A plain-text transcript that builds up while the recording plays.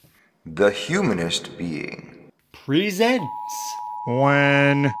The humanist being presents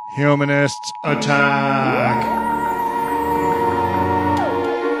When Humanists Attack.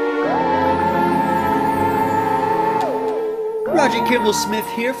 Roger Kimmel Smith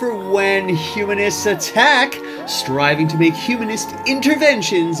here for When Humanists Attack, striving to make humanist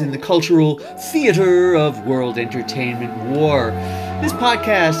interventions in the cultural theater of world entertainment war. This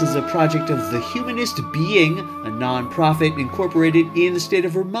podcast is a project of The Humanist Being, a non-profit incorporated in the state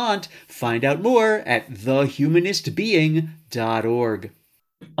of Vermont. Find out more at thehumanistbeing.org.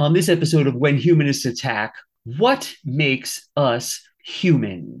 On this episode of When Humanists Attack, what makes us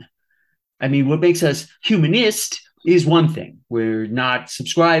human? I mean, what makes us humanist is one thing. We're not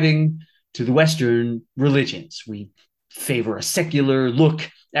subscribing to the Western religions. We favor a secular look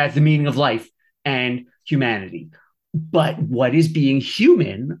at the meaning of life and humanity. But what is being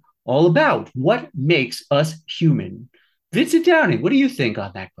human all about? What makes us human? Vincent Downing, what do you think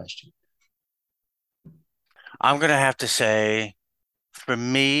on that question? I'm going to have to say, for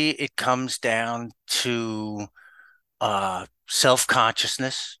me, it comes down to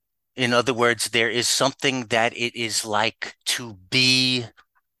self-consciousness. In other words, there is something that it is like to be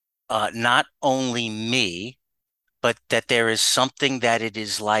not only me, but that there is something that it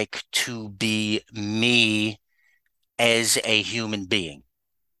is like to be me as a human being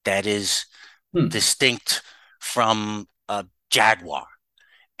that is distinct from a jaguar.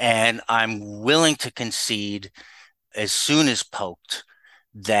 And I'm willing to concede as soon as poked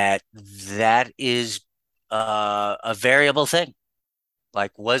that that is a variable thing.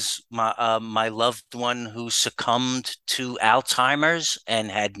 Like, was my loved one who succumbed to Alzheimer's and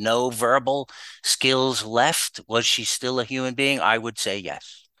had no verbal skills left, was she still a human being? I would say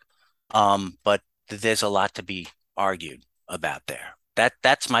yes. But there's a lot to be argued about there.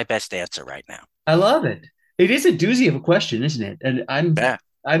 That's my best answer right now. I love it. It is a doozy of a question, isn't it? And I'm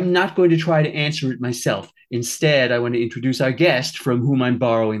not going to try to answer it myself. Instead, I want to introduce our guest from whom I'm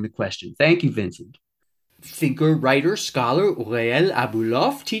borrowing the question. Thank you, Vincent. Thinker, writer, scholar Uriel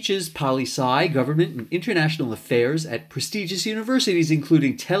Abulof teaches poli-sci, government, and international affairs at prestigious universities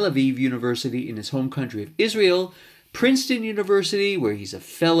including Tel Aviv University in his home country of Israel, Princeton University, where he's a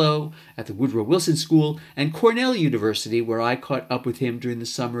fellow at the Woodrow Wilson School, and Cornell University, where I caught up with him during the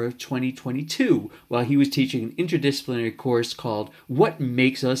summer of 2022 while he was teaching an interdisciplinary course called What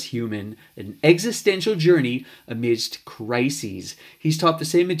Makes Us Human? An Existential Journey Amidst Crises. He's taught the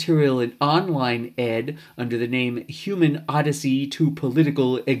same material in online ed under the name Human Odyssey to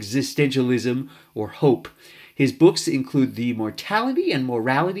Political Existentialism, or HOPE. His books include The Mortality and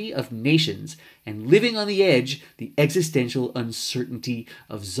Morality of Nations and Living on the Edge, The Existential Uncertainty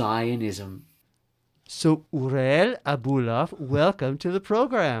of Zionism. So, Uriel Abulof, welcome to the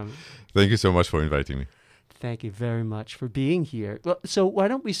program. Thank you so much for inviting me. Thank you very much for being here. Well, so why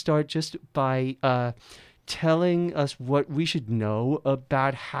don't we start just by telling us what we should know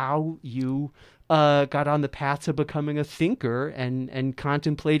about how you got on the path to becoming a thinker and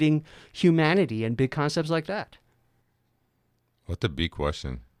contemplating humanity and big concepts like that. What a big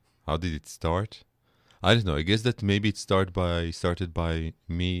question. How did it start? I don't know. I guess that maybe it started by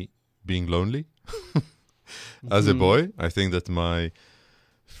me being lonely. As a boy, I think that my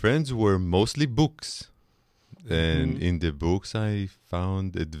friends were mostly books. And in the books, I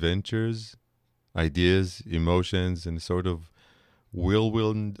found adventures, ideas, emotions, and sort of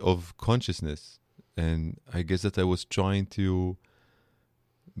whirlwind of consciousness. And I guess that I was trying to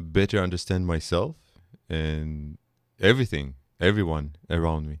better understand myself and everyone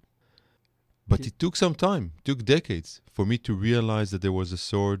around me. But it took some time, took decades for me to realize that there was a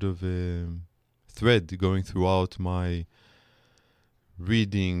sort of thread going throughout my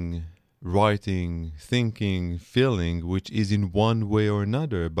reading, writing, thinking, feeling, which is in one way or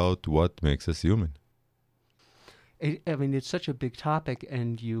another about what makes us human. I mean, it's such a big topic,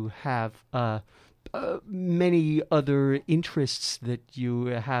 and you have many other interests that you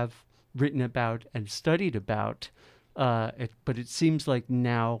have written about and studied about. But it seems like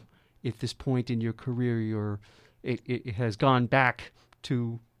now, at this point in your career, it has gone back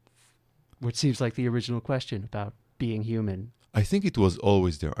to what seems like the original question about being human. I think it was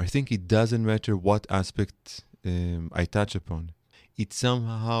always there. I think it doesn't matter what aspect I touch upon. It's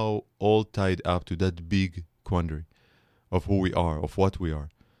somehow all tied up to that big quandary of who we are, of what we are.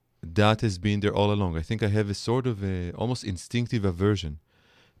 That has been there all along. I think I have a sort of almost instinctive aversion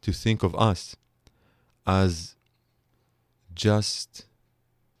to think of us as just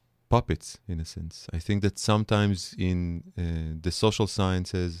puppets, in a sense. I think that sometimes in the social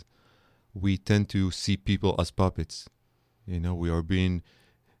sciences, we tend to see people as puppets. You know, we are being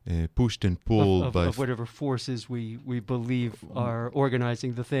pushed and pulled of whatever forces we believe are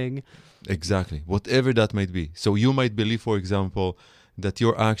organizing the thing. Exactly, whatever that might be. So you might believe, for example, that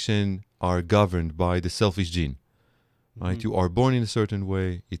your actions are governed by the selfish gene, right? Mm-hmm. You are born in a certain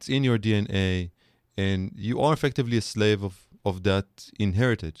way, it's in your DNA, and you are effectively a slave of that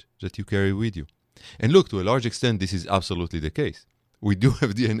inherited that you carry with you. And look, to a large extent, this is absolutely the case. We do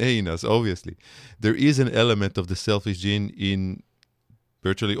have DNA in us, obviously. There is an element of the selfish gene in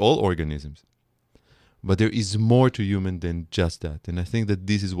virtually all organisms. But there is more to human than just that. And I think that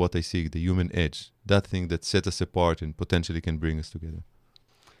this is what I seek, the human edge, that thing that sets us apart and potentially can bring us together.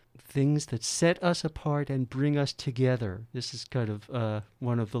 Things that set us apart and bring us together. This is kind of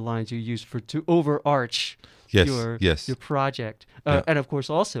one of the lines you use to overarch your project. And of course,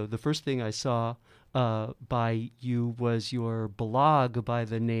 also, the first thing I saw by you was your blog by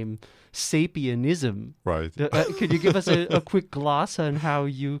the name Sapienism. Right. Could you give us a quick gloss on how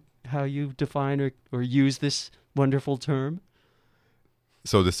you define or use this wonderful term?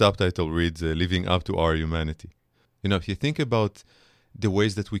 So the subtitle reads, Living Up to Our Humanity. If you think about the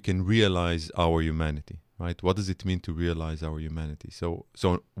ways that we can realize our humanity, right? What does it mean to realize our humanity? So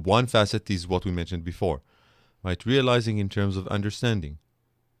one facet is what we mentioned before, right? Realizing in terms of understanding,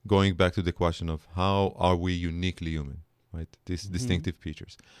 going back to the question of how are we uniquely human, right? These distinctive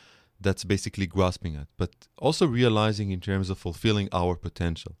features. That's basically grasping at, but also realizing in terms of fulfilling our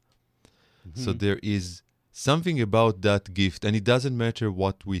potential. Mm-hmm. So there is something about that gift, and it doesn't matter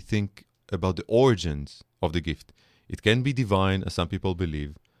what we think about the origins of the gift. It can be divine, as some people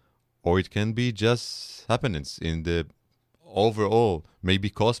believe, or it can be just happenance in the overall, maybe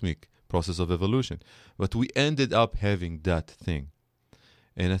cosmic process of evolution. But we ended up having that thing.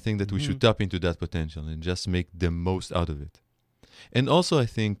 And I think that we should tap into that potential and just make the most out of it. And also, I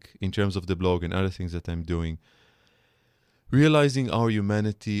think, in terms of the blog and other things that I'm doing, realizing our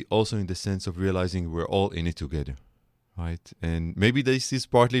humanity also in the sense of realizing we're all in it together, right? And maybe this is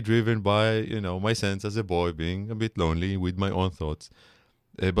partly driven by, my sense as a boy being a bit lonely with my own thoughts.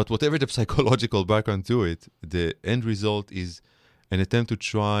 But whatever the psychological background to it, the end result is an attempt to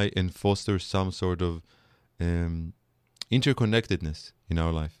try and foster some sort of interconnectedness in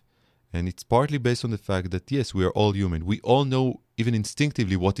our life. And it's partly based on the fact that, yes, we are all human. We all know, even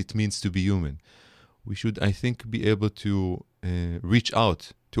instinctively, what it means to be human. We should, I think, be able to reach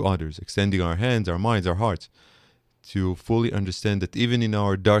out to others, extending our hands, our minds, our hearts, to fully understand that even in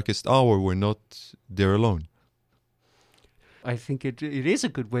our darkest hour, we're not there alone. I think it is a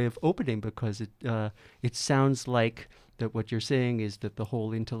good way of opening, because it sounds like that what you're saying is that the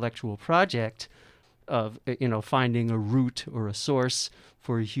whole intellectual project of finding a root or a source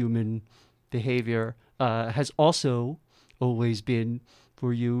for human behavior has also always been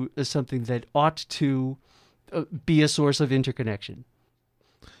for you something that ought to be a source of interconnection.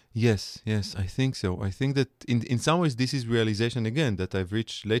 Yes, I think so. I think that in some ways this is realization again that I've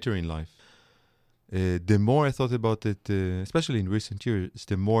reached later in life. The more I thought about it, especially in recent years,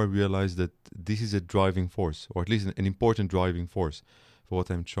 the more I realized that this is a driving force, or at least an important driving force for what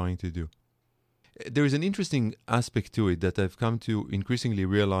I'm trying to do. There is an interesting aspect to it that I've come to increasingly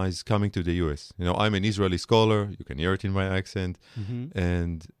realize coming to the US. I'm an Israeli scholar, you can hear it in my accent,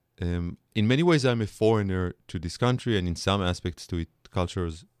 and in many ways I'm a foreigner to this country, and in some aspects to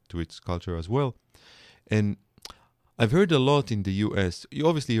its culture as well. And I've heard a lot in the US, you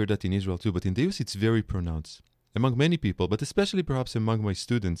obviously hear that in Israel too, but in the US it's very pronounced among many people, but especially perhaps among my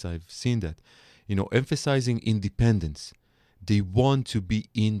students. I've seen that, emphasizing independence. They want to be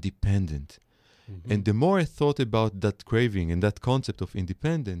independent. And the more I thought about that craving and that concept of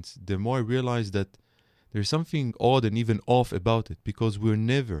independence, the more I realized that there's something odd and even off about it, because we're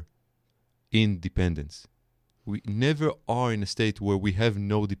never in dependence. We never are in a state where we have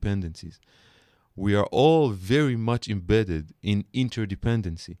no dependencies. We are all very much embedded in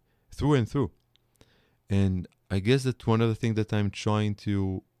interdependency through and through. And I guess that one of the things that I'm trying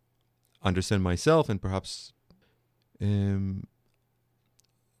to understand myself and perhaps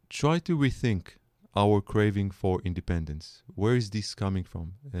try to rethink our craving for independence. Where is this coming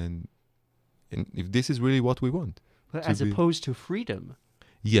from? And if this is really what we want. Well, as opposed to freedom.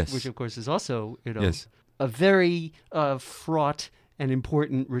 Yes. Which, of course, is also yes. a very fraught and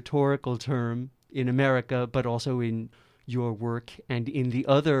important rhetorical term in America, but also in your work and in the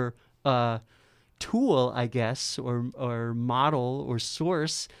other tool, I guess, or model or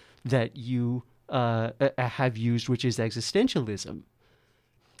source that you have used, which is existentialism.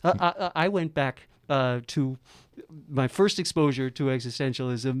 I went back to my first exposure to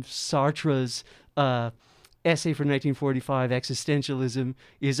existentialism, Sartre's essay from 1945, Existentialism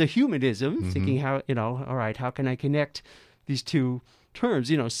is a Humanism, thinking how, all right, how can I connect these two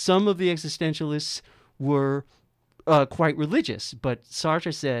terms. Some of the existentialists were quite religious, but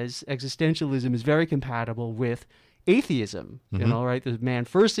Sartre says existentialism is very compatible with atheism. Right? The man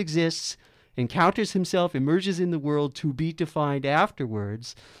first exists, encounters himself, emerges in the world to be defined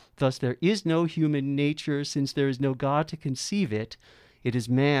afterwards. Thus, there is no human nature, since there is no God to conceive it. It is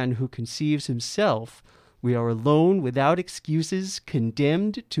man who conceives himself. We are alone, without excuses,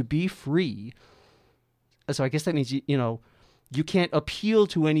 condemned to be free. So I guess that means, you can't appeal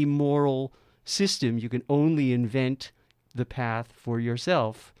to any moral system. You can only invent the path for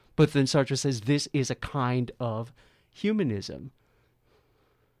yourself. But then Sartre says this is a kind of humanism.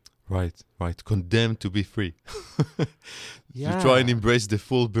 Right. Condemned to be free. Yeah. To try and embrace the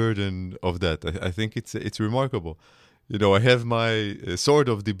full burden of that. I think it's remarkable. I have my sort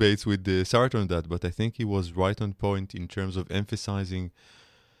of debates with Sartre on that, but I think he was right on point in terms of emphasizing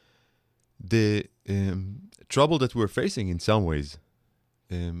the trouble that we're facing in some ways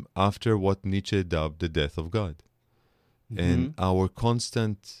after what Nietzsche dubbed the death of God. And our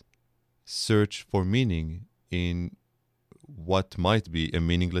constant search for meaning in what might be a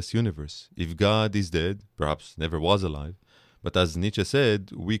meaningless universe. If God is dead, perhaps never was alive, but as Nietzsche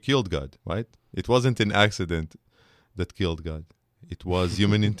said, we killed God, right? It wasn't an accident that killed God. It was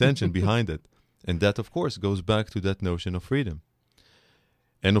human intention behind it. And that, of course, goes back to that notion of freedom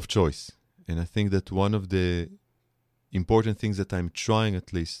and of choice. And I think that one of the important things that I'm trying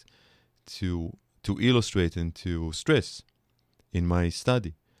at least to illustrate and to stress in my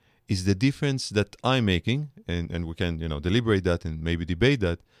study is the difference that I'm making, and we can, deliberate that and maybe debate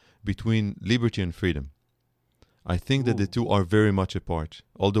that, between liberty and freedom. I think that the two are very much apart,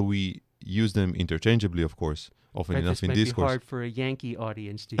 although we use them interchangeably, of course, often enough in discourse. This might be hard for a Yankee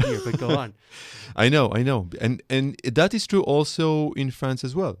audience to hear, but go on. I know. And that is true also in France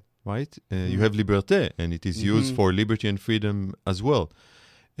as well, right? You have liberté, and it is used for liberty and freedom as well.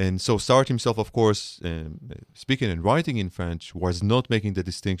 And so Sartre himself, of course, speaking and writing in French, was not making the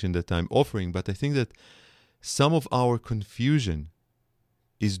distinction that I'm offering, but I think that some of our confusion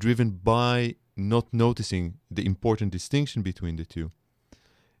is driven by not noticing the important distinction between the two.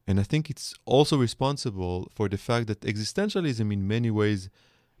 And I think it's also responsible for the fact that existentialism in many ways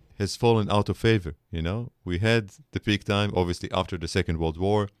has fallen out of favor. We had the peak time, obviously, after the Second World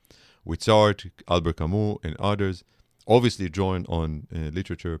War, with Sartre, Albert Camus, and others, obviously drawn on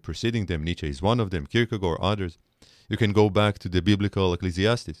literature preceding them. Nietzsche is one of them, Kierkegaard, others. You can go back to the biblical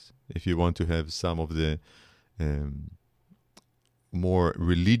Ecclesiastes if you want to have some of the more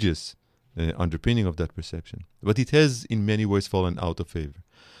religious underpinning of that perception. But it has in many ways fallen out of favor.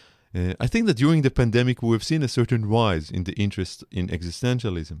 I think that during the pandemic we've seen a certain rise in the interest in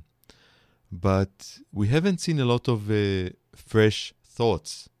existentialism, but we haven't seen a lot of fresh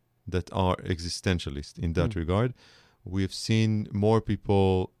thoughts that are existentialist in that regard. We've seen more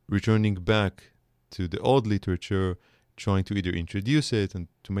people returning back to the old literature, trying to either introduce it and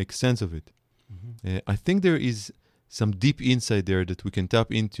to make sense of it. I think there is some deep insight there that we can tap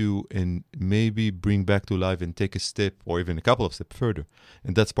into and maybe bring back to life and take a step or even a couple of steps further.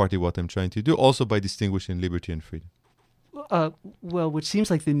 And that's partly what I'm trying to do, also by distinguishing liberty and freedom. Well, what seems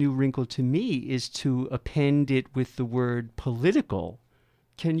like the new wrinkle to me is to append it with the word political.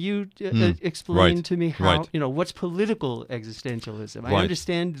 Can you explain to me how, what's political existentialism? I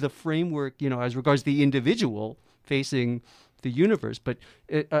understand the framework, as regards the individual facing the universe, but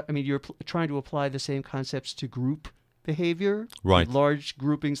you're trying to apply the same concepts to group behavior, large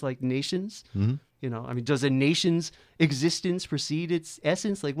groupings like nations. Does a nation's existence precede its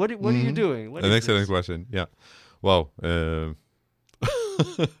essence? Like, what are you doing? An excellent question. Yeah. Wow.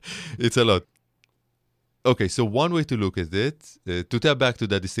 It's a lot. Okay, so one way to look at it, to tap back to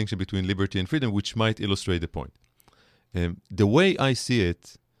that distinction between liberty and freedom, which might illustrate the point. The way I see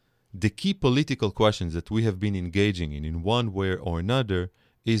it, the key political questions that we have been engaging in one way or another,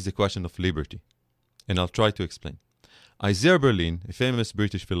 is the question of liberty. And I'll try to explain. Isaiah Berlin, a famous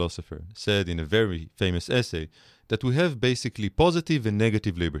British philosopher, said in a very famous essay that we have basically positive and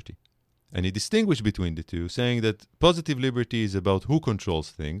negative liberty. And he distinguished between the two, saying that positive liberty is about who controls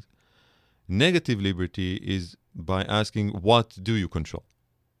things. Negative liberty is by asking, what do you control?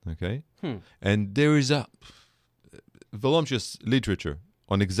 Okay? And there is a voluminous literature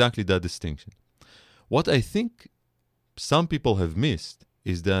on exactly that distinction. What I think some people have missed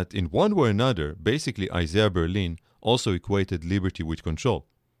is that in one way or another, basically Isaiah Berlin also equated liberty with control.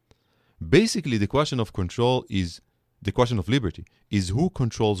 Basically, the question of control is the question of liberty, is who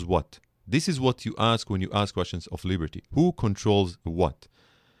controls what? This is what you ask when you ask questions of liberty. Who controls what?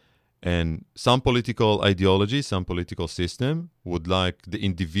 And some political ideology, some political system would like the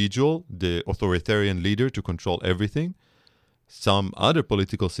individual, the authoritarian leader, to control everything. Some other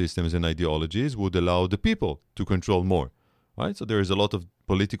political systems and ideologies would allow the people to control more, right? So there is a lot of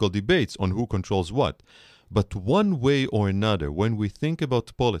political debates on who controls what. But one way or another, when we think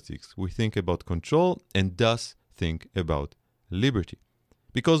about politics, we think about control and thus think about liberty.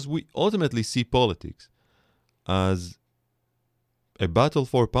 Because we ultimately see politics as a battle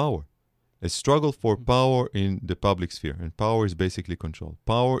for power, a struggle for power in the public sphere. And power is basically control.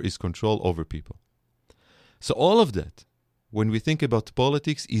 Power is control over people. So all of that, when we think about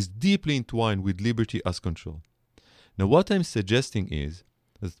politics, is deeply entwined with liberty as control. Now, what I'm suggesting is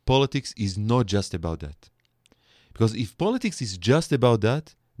that politics is not just about that. Because if politics is just about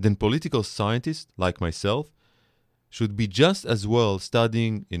that, then political scientists like myself should be just as well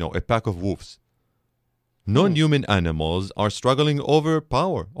studying, a pack of wolves. Non-human animals are struggling over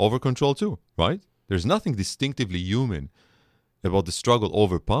power, over control too, right? There's nothing distinctively human about the struggle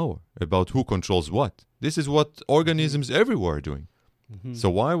over power, about who controls what. This is what organisms everywhere are doing. So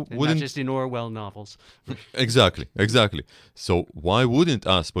why wouldn't... Not just in Orwell novels. Exactly. So why wouldn't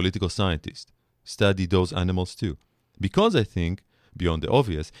us political scientists study those animals too? Because I think, beyond the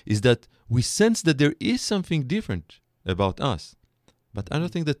obvious, is that we sense that there is something different about us. But I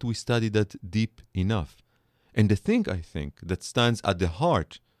don't think that we study that deep enough. And the thing, I think, that stands at the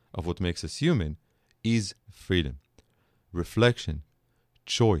heart of what makes us human is freedom, reflection,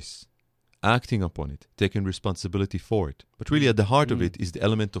 choice, acting upon it, taking responsibility for it. But really at the heart of it is the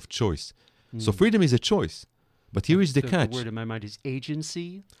element of choice. So freedom is a choice. But here is the catch. The word in my mind is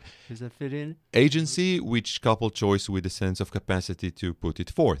agency. Does that fit in? Agency, which couple choice with a sense of capacity to put it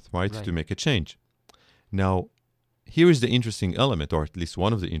forth, right? To make a change. Now, here is the interesting element, or at least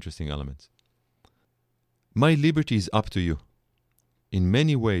one of the interesting elements. My liberty is up to you. In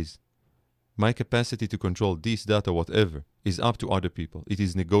many ways, my capacity to control this, that, or whatever is up to other people. It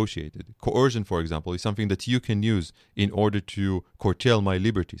is negotiated. Coercion, for example, is something that you can use in order to curtail my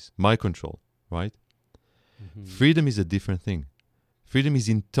liberties, my control, right? Freedom is a different thing. Freedom is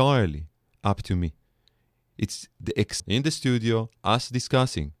entirely up to me. It's in the studio, us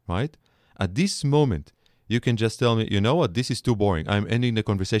discussing, right? At this moment, you can just tell me, you know what, this is too boring. I'm ending the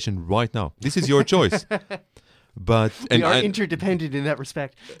conversation right now. This is your choice. But we are interdependent in that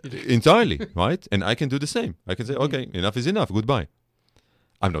respect. Entirely, right? And I can do the same. I can say, okay, enough is enough. Goodbye.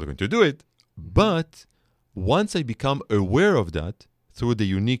 I'm not going to do it. But once I become aware of that through the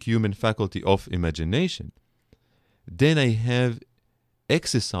unique human faculty of imagination, then I have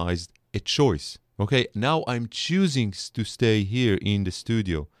exercised a choice. Okay, now I'm choosing to stay here in the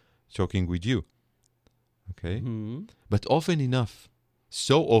studio talking with you. Okay? But often enough,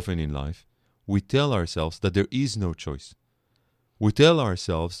 so often in life, we tell ourselves that there is no choice. We tell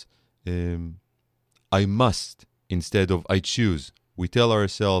ourselves, I must instead of I choose. We tell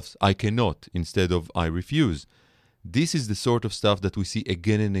ourselves, I cannot instead of I refuse. This is the sort of stuff that we see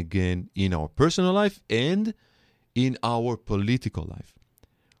again and again in our personal life and in our political life.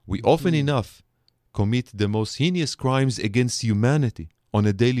 We often enough commit the most heinous crimes against humanity on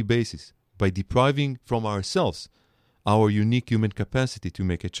a daily basis by depriving from ourselves our unique human capacity to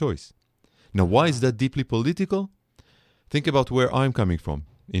make a choice. Now, why is that deeply political? Think about where I'm coming from,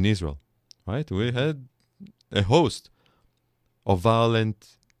 in Israel, right? We had a host of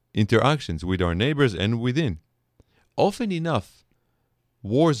violent interactions with our neighbors and within. Often enough,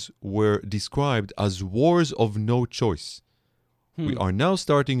 wars were described as wars of no choice. We are now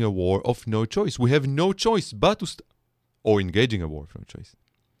starting a war of no choice. We have no choice but to or engaging a war of no choice.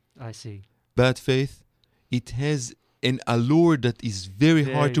 I see. Bad faith, it has an allure that is very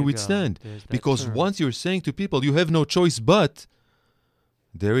hard to withstand. Because once you're saying to people, you have no choice but,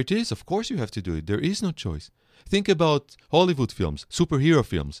 there it is. Of course you have to do it. There is no choice. Think about Hollywood films, superhero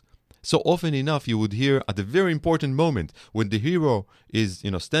films. So often enough, you would hear at a very important moment when the hero is,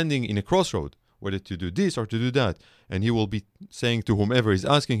 standing in a crossroad, whether to do this or to do that, and he will be saying to whomever is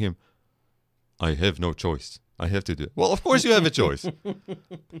asking him, I have no choice. I have to do it. Well, of course you have a choice.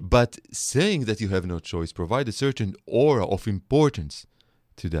 But saying that you have no choice provides a certain aura of importance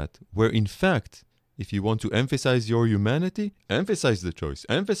to that, where in fact, if you want to emphasize your humanity, emphasize the choice,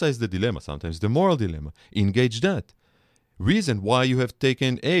 emphasize the dilemma, sometimes the moral dilemma, engage that. Reason why you have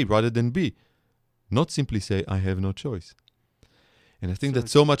taken A rather than B. Not simply say, I have no choice. And I think that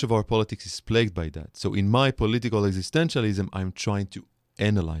so much of our politics is plagued by that. So in my political existentialism, I'm trying to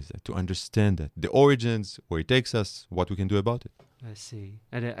analyze that, to understand that, the origins, where it takes us, what we can do about it. I see.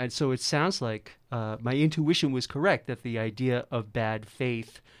 And so it sounds like my intuition was correct, that the idea of bad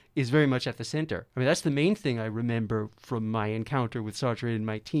faith is very much at the center. I mean, that's the main thing I remember from my encounter with Sartre in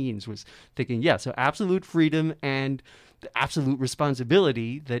my teens, was thinking, so absolute freedom and absolute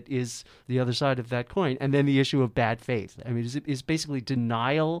responsibility that is the other side of that coin. And then the issue of bad faith. I mean, is basically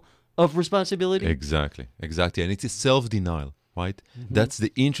denial of responsibility. Exactly. And it's a self-denial, right? That's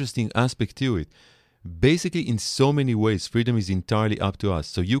the interesting aspect to it. Basically, in so many ways, freedom is entirely up to us.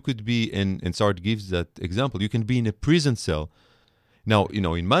 So you could be, and Sart gives that example, you can be in a prison cell. Now,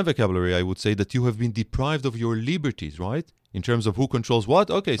 in my vocabulary, I would say that you have been deprived of your liberties, right? In terms of who controls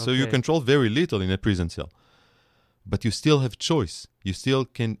what. Okay, so you control very little in a prison cell. But you still have choice. You still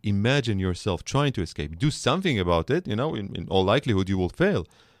can imagine yourself trying to escape. Do something about it, in all likelihood you will fail.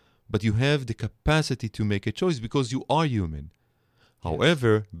 But you have the capacity to make a choice because you are human. Yes.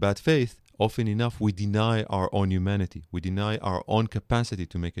 However, bad faith, often enough, we deny our own humanity. We deny our own capacity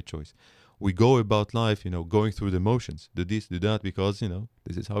to make a choice. We go about life, going through the motions. Do this, do that, because,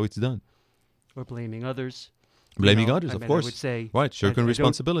 this is how it's done. Or blaming others. Blaming others, of course. I would say, right, shirking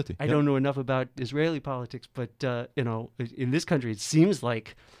responsibility. I don't know enough about Israeli politics, but, in this country, it seems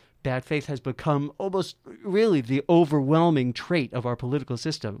like bad faith has become almost really the overwhelming trait of our political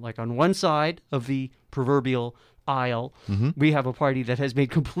system. Like on one side of the proverbial aisle, we have a party that has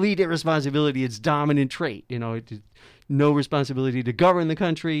made complete irresponsibility its dominant trait. No responsibility to govern the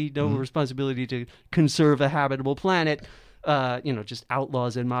country, no responsibility to conserve a habitable planet, just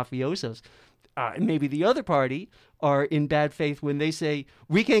outlaws and mafiosos. And maybe the other party are in bad faith when they say,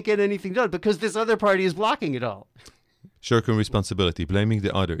 we can't get anything done because this other party is blocking it all. Shirking responsibility, blaming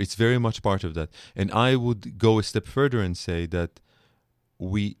the other. It's very much part of that. And I would go a step further and say that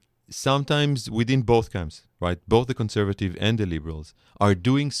we sometimes within both camps, right, both the conservative and the liberals, are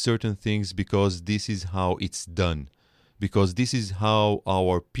doing certain things because this is how it's done, because this is how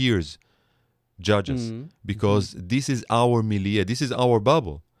our peers judge us, because this is our milieu, this is our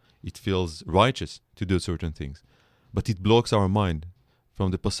bubble. It feels righteous to do certain things, but it blocks our mind from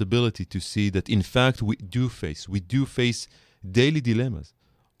the possibility to see that, in fact, we do face daily dilemmas.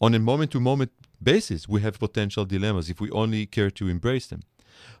 On a moment-to-moment basis, we have potential dilemmas if we only care to embrace them.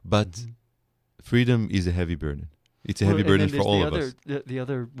 But freedom is a heavy burden. It's a heavy burden for all of us. The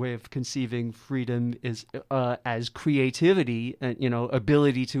other way of conceiving freedom is as creativity and,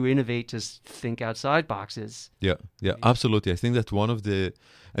 ability to innovate, to think outside boxes. Yeah, absolutely. I think that one of the,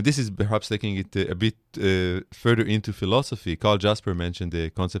 and this is perhaps taking it a bit further into philosophy. Karl Jasper mentioned the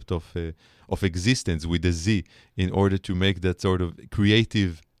concept of existence with a Z in order to make that sort of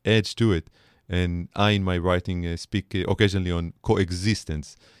creative edge to it. And I, in my writing, speak occasionally on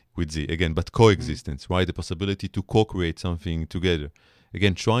coexistence with Z again, but coexistence, right? The possibility to co-create something together.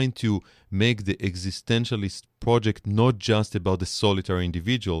 Again, trying to make the existentialist project not just about the solitary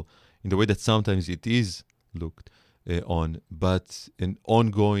individual in the way that sometimes it is looked on, but an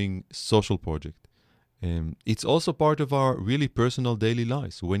ongoing social project. It's also part of our really personal daily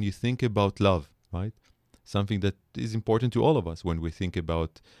lives. When you think about love, right? Something that is important to all of us. When we think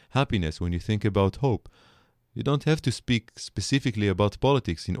about happiness, when you think about hope, you don't have to speak specifically about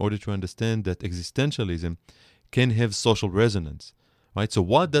politics in order to understand that existentialism can have social resonance, right? So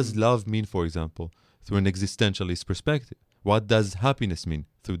what does love mean, for example, through an existentialist perspective? What does happiness mean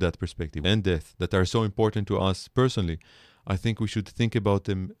through that perspective? And death, that are so important to us personally. I think we should think about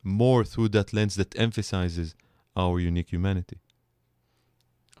them more through that lens that emphasizes our unique humanity.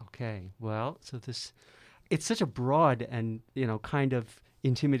 Okay, well, so it's such a broad and, kind of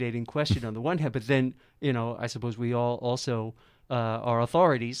intimidating question on the one hand, but then, I suppose we all also are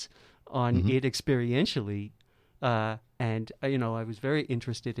authorities on it experientially. And, I was very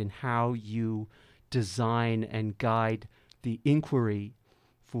interested in how you design and guide the inquiry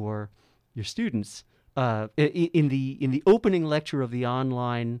for your students. In the opening lecture of the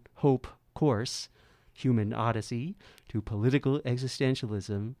online Hope course, Human Odyssey to Political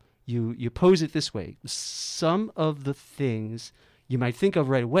Existentialism, you pose it this way. Some of the things you might think of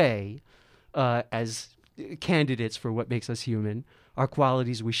right away as candidates for what makes us human are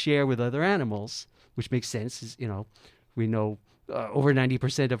qualities we share with other animals, which makes sense. We know over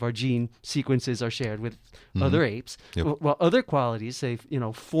 90% of our gene sequences are shared with other apes. Yep. While other qualities, say,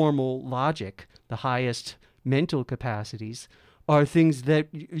 formal logic, the highest mental capacities, are things that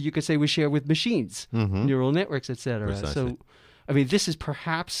you could say we share with machines, neural networks, etc. Precisely. So, this is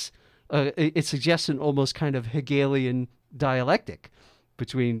perhaps, it suggests an almost kind of Hegelian dialectic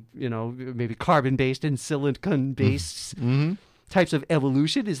between, maybe carbon-based and silicon-based types of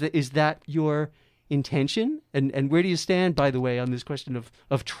evolution. Is that your intention? And where do you stand, by the way, on this question of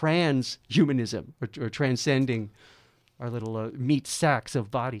transhumanism or transcending our little meat sacks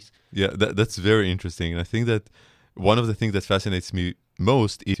of bodies? Yeah, that's very interesting. And I think that one of the things that fascinates me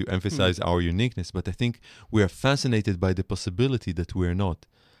most is to emphasize our uniqueness, but I think we are fascinated by the possibility that we're not.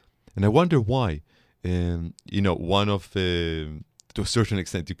 And I wonder why. one of, to a certain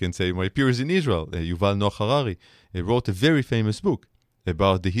extent, you can say, my peers in Israel, Yuval Noah Harari, wrote a very famous book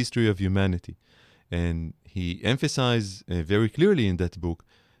about the history of humanity. And he emphasized very clearly in that book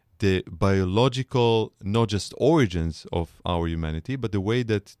the biological, not just origins of our humanity, but the way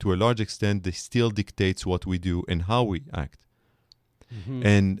that, to a large extent, they still dictates what we do and how we act. Mm-hmm.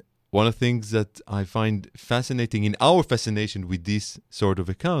 And one of the things that I find fascinating in our fascination with this sort of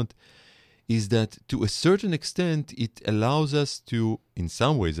account is that, to a certain extent, it allows us to, in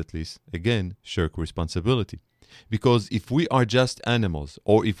some ways at least, again, shirk responsibility. Because if we are just animals,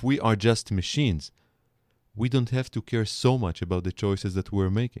 or if we are just machines, we don't have to care so much about the choices that we're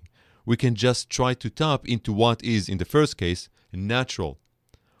making. We can just try to tap into what is, in the first case, natural,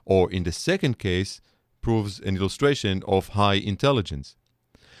 or in the second case, proves an illustration of high intelligence.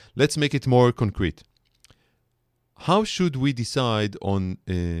 Let's make it more concrete. How should we decide on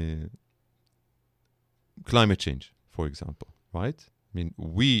climate change, for example, right? I mean,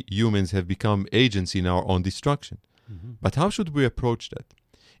 we humans have become agents in our own destruction. Mm-hmm. But how should we approach that?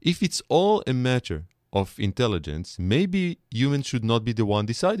 If it's all a matter of intelligence, maybe humans should not be the one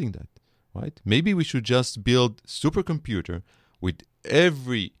deciding that, right? Maybe we should just build supercomputer with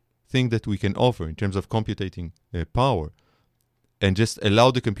everything that we can offer in terms of computing power, and just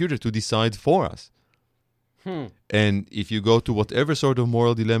allow the computer to decide for us. And if you go to whatever sort of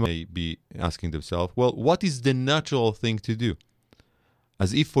moral dilemma, they may be asking themselves, well, what is the natural thing to do?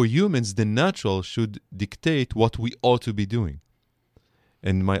 As if for humans, the natural should dictate what we ought to be doing.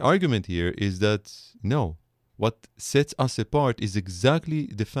 And my argument here is that, no, what sets us apart is exactly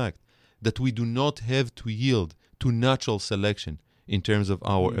the fact that we do not have to yield to natural selection in terms of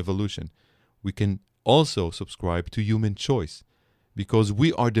our evolution. We can also subscribe to human choice, because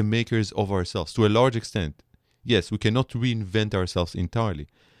we are the makers of ourselves to a large extent. Yes, we cannot reinvent ourselves entirely,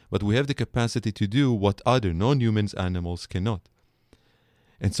 but we have the capacity to do what other non-humans animals cannot.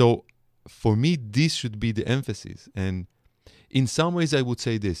 And so, for me, this should be the emphasis. And in some ways, I would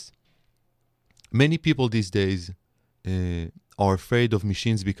say this. Many people these days are afraid of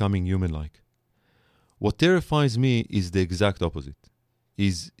machines becoming human-like. What terrifies me is the exact opposite,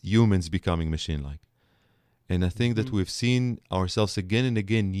 is humans becoming machine-like. And I think that we've seen ourselves again and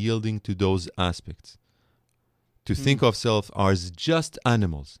again yielding to those aspects. To think of ourselves as just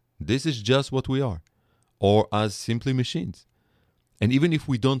animals. This is just what we are. Or as simply machines. And even if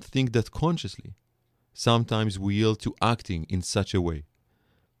we don't think that consciously, sometimes we yield to acting in such a way.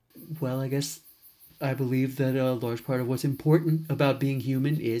 Well, I guess I believe that a large part of what's important about being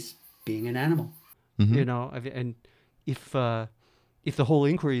human is being an animal. Mm-hmm. And if the whole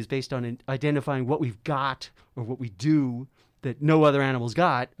inquiry is based on identifying what we've got or what we do that no other animal's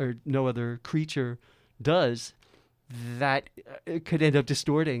got or no other creature does, that could end up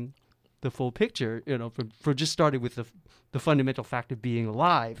distorting the full picture, from just starting with the fundamental fact of being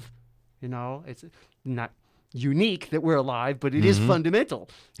alive. It's not unique that we're alive, but it is fundamental.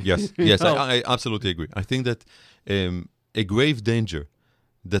 Yes, I absolutely agree. I think that a grave danger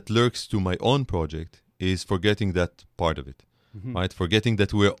that lurks to my own project is forgetting that part of it. Right? Forgetting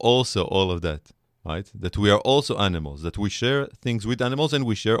that we're also all of that, right? That we are also animals, that we share things with animals, and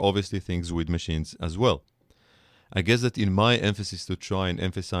we share obviously things with machines as well. I guess that in my emphasis to try and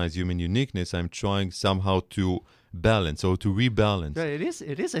emphasize human uniqueness, I'm trying somehow to balance or to rebalance. Right,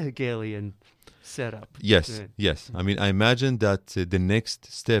 it is a Hegelian setup. Yes. I mean, I imagine that the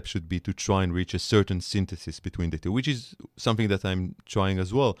next step should be to try and reach a certain synthesis between the two, which is something that I'm trying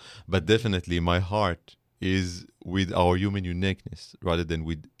as well. But definitely my heart is with our human uniqueness rather than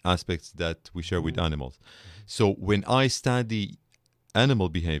with aspects that we share with animals. So when I study animal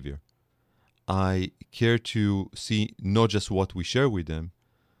behavior, I care to see not just what we share with them,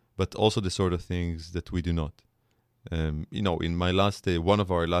 but also the sort of things that we do not. In my last one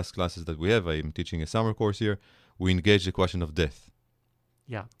of our last classes that we have, I'm teaching a summer course here, we engage the question of death.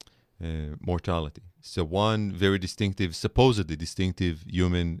 Yeah. Mortality. So one very supposedly distinctive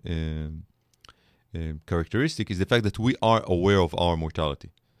human characteristic is the fact that we are aware of our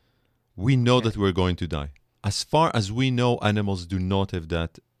mortality. We know that we're going to die. As far as we know, animals do not have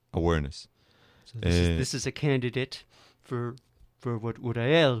that awareness. So this is a candidate for what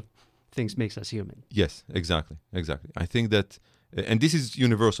Uriel thinks makes us human. Yes, exactly. I think that, and this is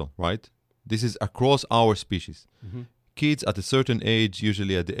universal, right? This is across our species. Kids at a certain age,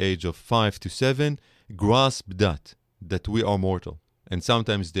 usually at the age of 5 to 7, grasp that we are mortal. And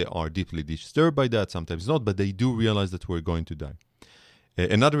sometimes they are deeply disturbed by that, sometimes not, but they do realize that we're going to die.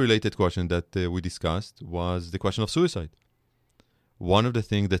 Another related question that we discussed was the question of suicide. One of the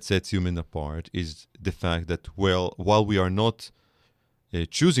things that sets humans apart is the fact that, while we are not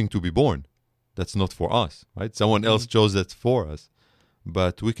choosing to be born, That's not for us, right? Someone else chose that for us.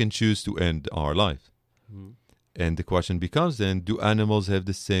 But we can choose to end our life. And the question becomes then, do animals have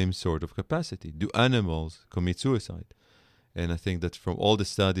the same sort of capacity? Do animals commit suicide? And I think that from all the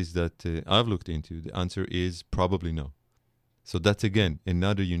studies that I've looked into, the answer is probably no. So that's, again,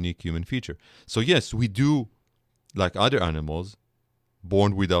 another unique human feature. So yes, we do, like other animals,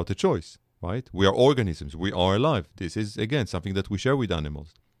 born without a choice, right? We are organisms. We are alive. This is, again, something that we share with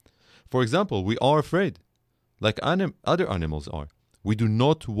animals. For example, we are afraid, like other animals are. We do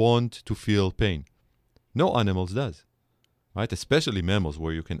not want to feel pain. No animals does, right? Especially mammals,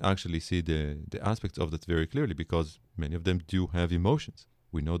 where you can actually see the aspects of that very clearly, because many of them do have emotions.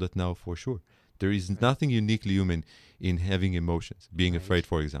 We know that now for sure. There is nothing uniquely human in having emotions, being afraid,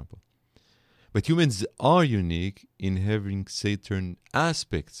 for example. But humans are unique in having certain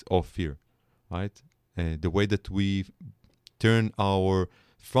aspects of fear, right? The way that we turn our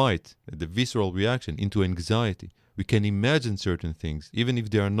fright, the visceral reaction, into anxiety. We can imagine certain things, even if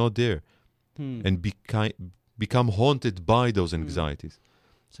they are not there, and become haunted by those anxieties.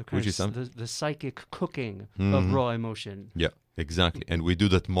 So kind of the psychic cooking of raw emotion. Yeah, exactly. And we do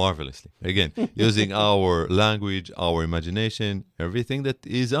that marvelously. Again, using our language, our imagination, everything that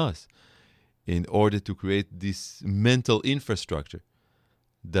is us, in order to create this mental infrastructure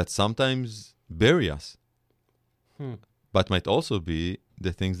that sometimes bury us, but might also be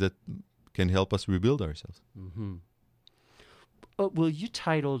the things that can help us rebuild ourselves. Well, you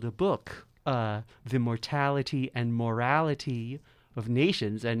titled a book, The Mortality and Morality of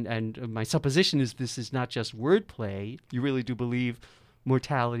Nations, and my supposition is this is not just wordplay. You really do believe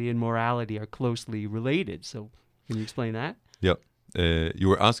mortality and morality are closely related. So can you explain that? Yeah. You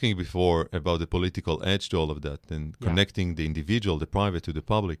were asking before about the political edge to all of that and connecting the individual, the private, to the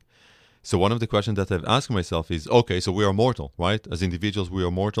public. So one of the questions that I've asked myself is, okay, so we are mortal, right? As individuals, we are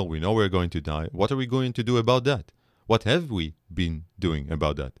mortal. We know we're going to die. What are we going to do about that? What have we been doing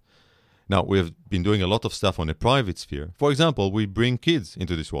about that? Now, we have been doing a lot of stuff on a private sphere. For example, we bring kids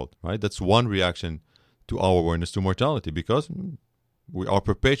into this world, right? That's one reaction to our awareness to mortality, because we are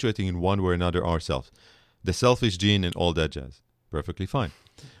perpetuating in one way or another ourselves. The selfish gene and all that jazz. Perfectly fine.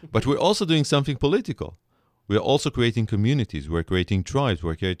 But we're also doing something political. We are also creating communities. We're creating tribes.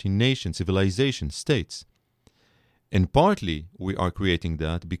 We're creating nations, civilizations, states. And partly we are creating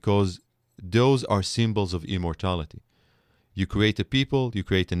that because those are symbols of immortality. You create a people, you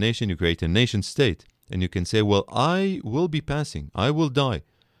create a nation, you create a nation state. And you can say, well, I will be passing. I will die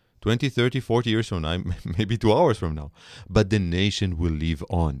 20, 30, 40 years from now, maybe 2 hours from now. But the nation will live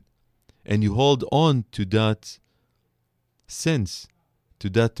on. And you hold on to that sense, to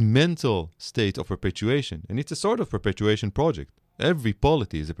that mental state of perpetuation. And it's a sort of perpetuation project. Every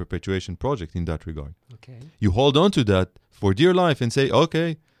polity is a perpetuation project in that regard. Okay. You hold on to that for dear life and say,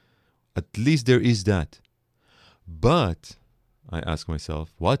 okay, at least there is that. But I ask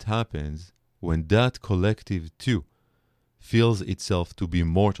myself, what happens when that collective too feels itself to be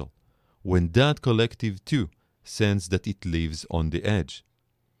mortal? When that collective too senses that it lives on the edge?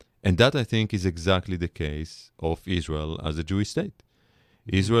 And that, I think, is exactly the case of Israel as a Jewish state.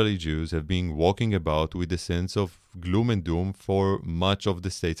 Israeli Jews have been walking about with a sense of gloom and doom for much of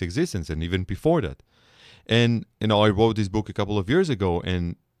the state's existence, and even before that. And, I wrote this book a couple of years ago,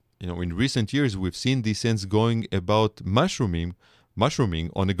 and, in recent years, we've seen this sense going about mushrooming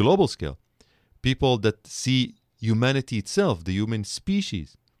on a global scale. People that see humanity itself, the human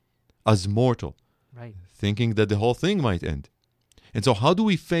species, as mortal, right, thinking that the whole thing might end. And so how do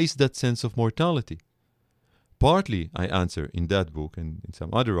we face that sense of mortality? Partly, I answer in that book and in some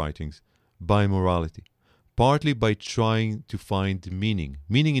other writings, by morality. Partly by trying to find meaning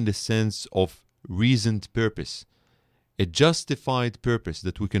in the sense of reasoned purpose, a justified purpose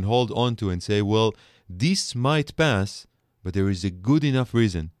that we can hold on to and say, well, this might pass, but there is a good enough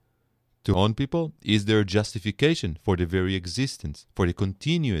reason to own people. Is there justification for the very existence, for the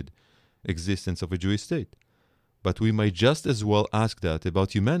continued existence of a Jewish state? But we might just as well ask that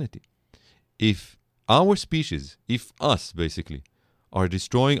about humanity. If our species, if us basically, are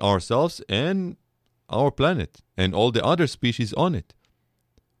destroying ourselves and our planet and all the other species on it,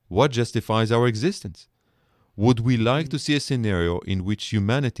 what justifies our existence? Would we like to see a scenario in which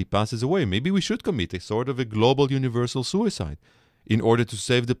humanity passes away? Maybe we should commit a sort of a global universal suicide in order to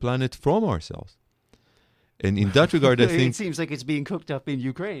save the planet from ourselves. And in that regard, I think... It seems like it's being cooked up in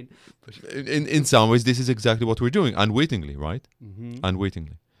Ukraine. In some ways, this is exactly what we're doing, unwittingly, right? Mm-hmm.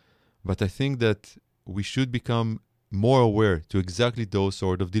 Unwittingly. But I think that we should become more aware to exactly those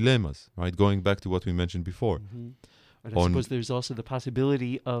sort of dilemmas, right? Going back to what we mentioned before. Mm-hmm. But I suppose there's also the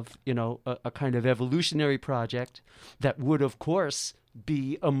possibility of, a kind of evolutionary project that would, of course,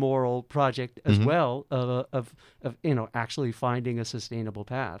 be a moral project as well of actually finding a sustainable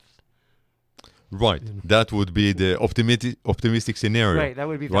path. Right. That would be the optimistic scenario. Right. That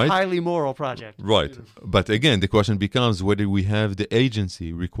would be the highly moral project. Right. But again, the question becomes whether we have the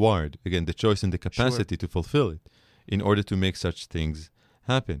agency required, again, the choice and the capacity to fulfill it in order to make such things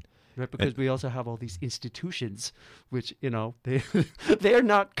happen. Right, because we also have all these institutions which, they're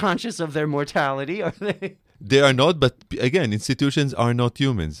not conscious of their mortality, are they? They are not, but again, institutions are not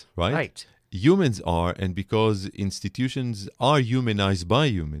humans, right? Right. Humans are, and because institutions are humanized by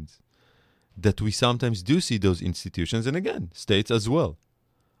humans, that we sometimes do see those institutions, and again, states as well,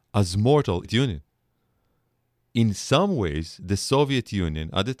 as mortal union. In some ways, the Soviet Union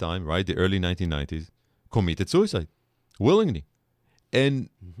at the time, right, the early 1990s, committed suicide willingly. And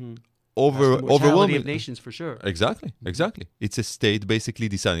overwhelming of nations, for sure. Exactly. It's a state basically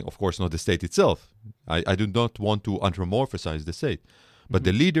deciding, of course, not the state itself. I do not want to anthropomorphize the state. But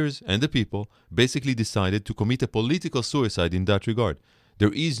the leaders and the people basically decided to commit a political suicide in that regard.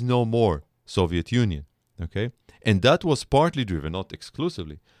 There is no more Soviet Union, okay? And that was partly driven, not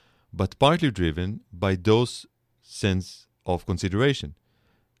exclusively, but partly driven by those sense of consideration.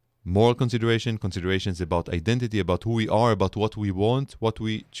 Moral considerations about identity, about who we are, about what we want, what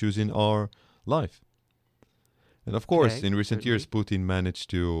we choose in our life. And of course, in recent years, Putin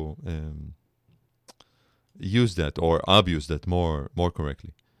managed to use that or abuse that more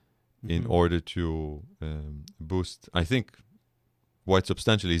correctly in order to boost, I think, quite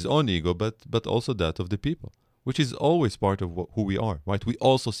substantially his own ego, but also that of the people, which is always part of who we are, right? We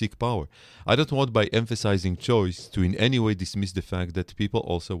also seek power. I don't want, by emphasizing choice, to in any way dismiss the fact that people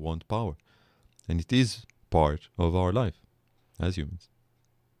also want power. And it is part of our life as humans.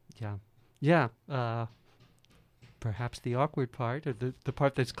 Yeah. Perhaps the awkward part, or the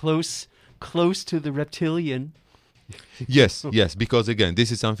part that's close to the reptilian. Yes, because again,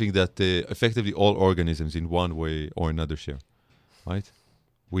 this is something that effectively all organisms in one way or another share, right?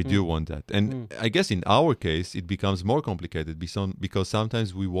 We do want that. And I guess in our case, it becomes more complicated because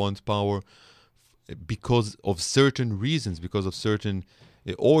sometimes we want power because of certain reasons, because of certain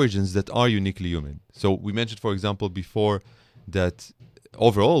origins that are uniquely human. So we mentioned, for example, before that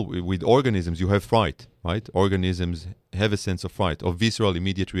overall with organisms, you have fright, right? Organisms have a sense of fright, of visceral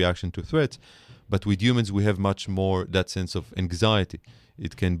immediate reaction to threats. But with humans, we have much more that sense of anxiety.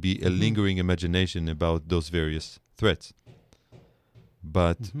 It can be a lingering imagination about those various threats.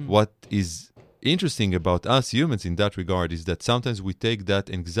 But what is interesting about us humans in that regard is that sometimes we take that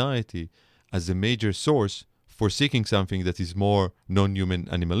anxiety as a major source for seeking something that is more non-human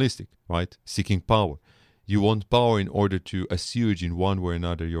animalistic, right? Seeking power. You want power in order to assuage in one way or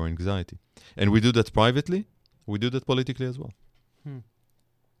another your anxiety. And we do that privately. We do that politically as well.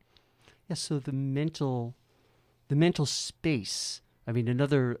 Yeah, so the mental space. I mean,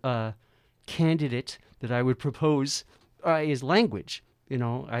 another candidate that I would propose is language.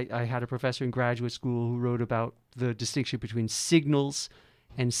 I had a professor in graduate school who wrote about the distinction between signals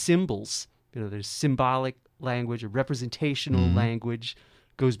and symbols. There's symbolic language or representational language,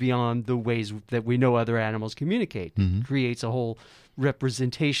 goes beyond the ways that we know other animals communicate. Creates a whole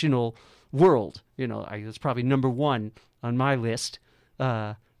representational world. That's probably number one on my list.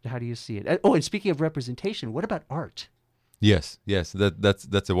 How do you see it? And speaking of representation, what about art? Yes,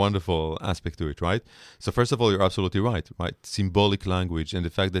 that's a wonderful aspect to it, right? So first of all, you're absolutely right? Symbolic language and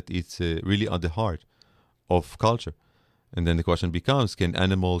the fact that it's really at the heart of culture. And then the question becomes, can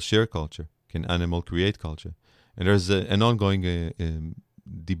animals share culture? Can animal create culture? And there's an ongoing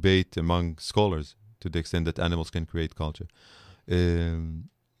debate among scholars to the extent that animals can create culture.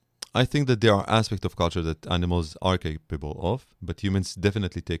 I think that there are aspects of culture that animals are capable of, but humans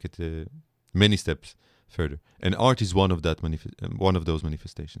definitely take it many steps further. And art is one of those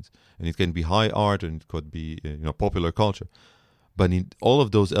manifestations. And it can be high art, and it could be popular culture. But in all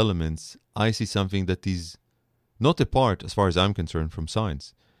of those elements, I see something that is not a part, as far as I'm concerned, from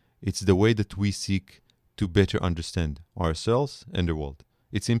science. It's the way that we seek to better understand ourselves and the world.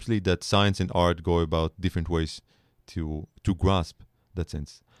 It's simply that science and art go about different ways to grasp that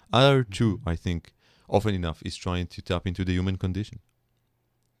sense. Art, too, I think, often enough, is trying to tap into the human condition.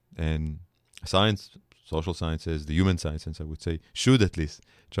 And science, social sciences, the human sciences, I would say, should at least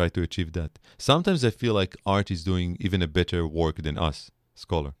try to achieve that. Sometimes I feel like art is doing even a better work than us,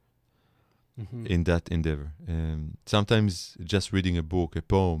 scholar, in that endeavor. Sometimes just reading a book, a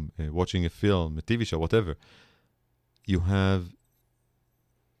poem, watching a film, a TV show, whatever, you have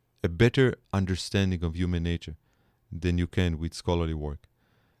a better understanding of human nature than you can with scholarly work.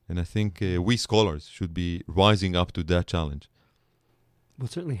 And I think we scholars should be rising up to that challenge. Well,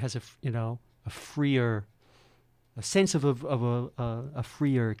 it certainly has a freer sense of a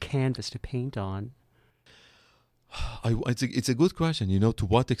freer canvas to paint on? It's a good question. To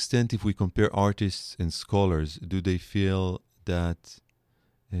what extent, if we compare artists and scholars, do they feel that?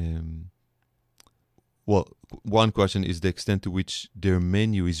 Well, one question is the extent to which their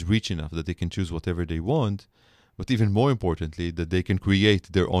menu is rich enough that they can choose whatever they want, but even more importantly, that they can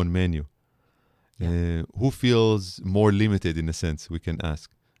create their own menu. Yeah. Who feels more limited in a sense, we can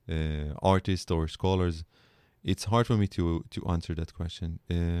ask, artists or scholars? It's hard for me to answer that question,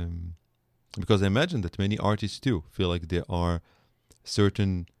 because I imagine that many artists too feel like there are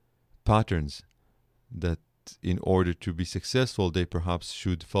certain patterns that in order to be successful, they perhaps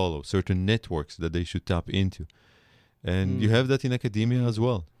should follow, certain networks that they should tap into. And you have that in academia as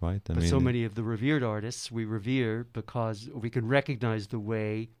well, right? But so many of the revered artists we revere because we can recognize the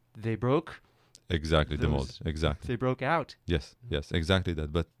way they broke. Exactly, the mold. Exactly. They broke out. Yes, exactly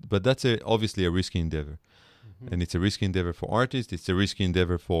that. But that's obviously a risky endeavor. Mm-hmm. And it's a risky endeavor for artists. It's a risky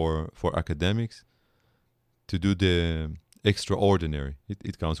endeavor for academics to do the extraordinary.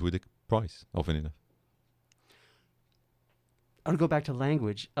 It comes with a price, often enough. I'll go back to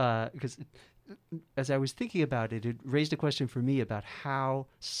language because as I was thinking about it, it raised a question for me about how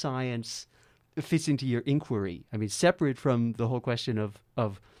science fits into your inquiry. I mean, separate from the whole question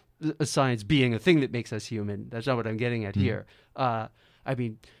of science being a thing that makes us human. That's not what I'm getting at here. I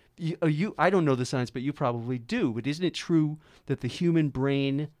mean, I don't know the science, but you probably do. But isn't it true that the human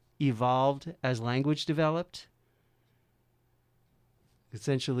brain evolved as language developed?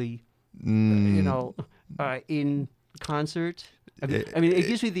 Essentially, in concert. I mean, it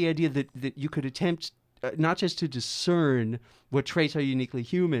gives me the idea that you could attempt not just to discern what traits are uniquely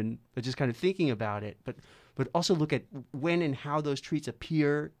human, but just kind of thinking about it, but also look at when and how those traits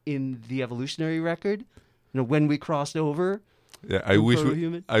appear in the evolutionary record. When we crossed over. Yeah, I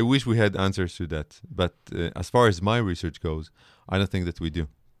wish we had answers to that. But as far as my research goes, I don't think that we do.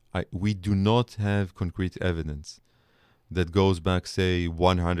 We do not have concrete evidence that goes back, say,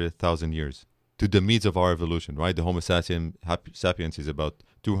 100,000 years to the means of our evolution, right? The Homo sapiens is about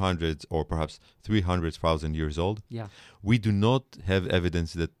 200 or perhaps 300,000 years old. Yeah. We do not have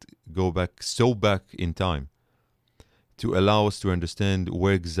evidence that go back in time to allow us to understand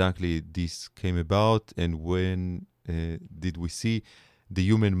where exactly this came about and when did we see the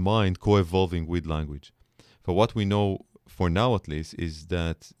human mind co-evolving with language. For what we know, for now at least, is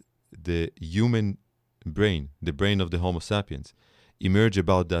that the human brain, the brain of the Homo sapiens, emerged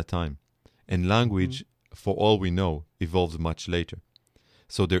about that time. And language, for all we know, evolves much later.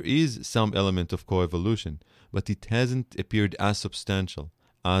 So there is some element of coevolution, but it hasn't appeared as substantial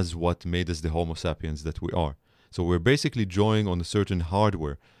as what made us the Homo sapiens that we are. So we're basically drawing on a certain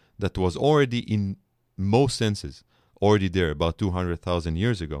hardware that was already, in most senses, already there about 200,000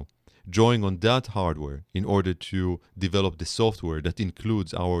 years ago, drawing on that hardware in order to develop the software that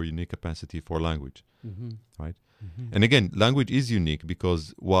includes our unique capacity for language, right? Mm-hmm. And again, language is unique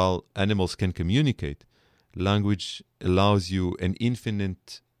because while animals can communicate, language allows you an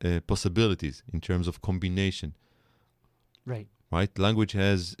infinite possibilities in terms of combination. Right. Right? Language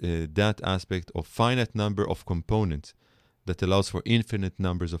has that aspect of finite number of components that allows for infinite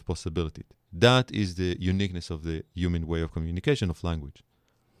numbers of possibilities. That is the uniqueness of the human way of communication of language.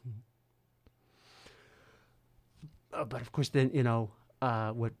 But of course, then,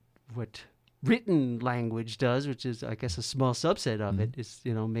 what written language does, which is, I guess, a small subset of it, is,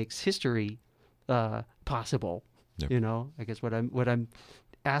 makes history possible. Yep. I guess what I'm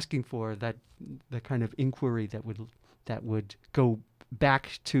asking for, that the kind of inquiry that would go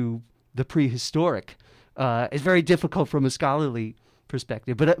back to the prehistoric is very difficult from a scholarly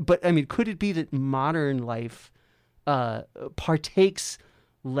perspective. But I mean, could it be that modern life partakes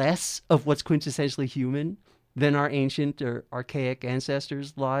less of what's quintessentially human than our ancient or archaic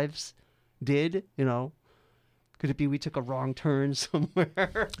ancestors' lives did? Could it be we took a wrong turn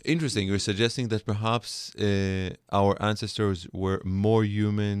somewhere? Interesting. You're suggesting that perhaps our ancestors were more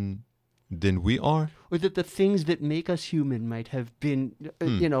human than we are? Or that the things that make us human might have been,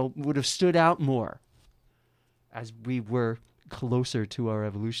 would have stood out more as we were closer to our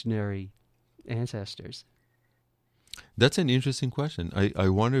evolutionary ancestors. That's an interesting question. I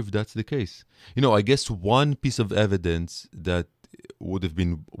wonder if that's the case. I guess one piece of evidence that would have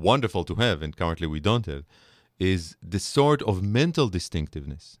been wonderful to have, and currently we don't have, is the sort of mental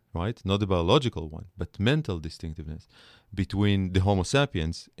distinctiveness, right? Not the biological one, but mental distinctiveness between the Homo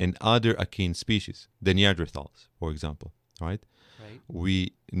sapiens and other akin species, the Neanderthals, for example, right?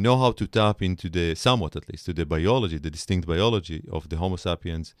 We know how to tap into somewhat at least, to the biology, the distinct biology of the Homo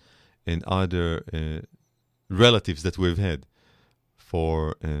sapiens and other relatives that we've had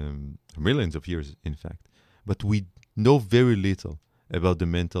for millions of years, in fact. but we know very little about the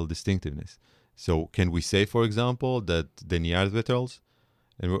mental distinctiveness. So can we say, for example, that the Neanderthals,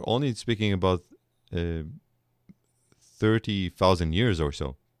 and we're only speaking about 30,000 years or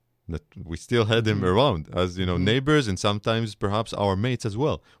so, that we still had them around as, neighbors and sometimes perhaps our mates as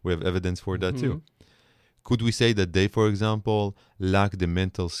well. We have evidence for that too. Could we say that they, for example, lack the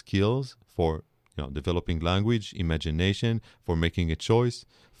mental skills for developing language, imagination, for making a choice,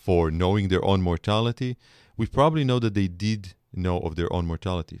 for knowing their own mortality? We probably know that they did know of their own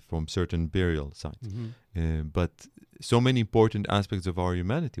mortality from certain burial sites. But so many important aspects of our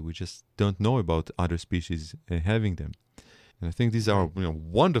humanity, we just don't know about other species having them. And I think these are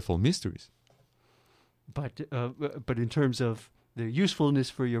wonderful mysteries. But in terms of the usefulness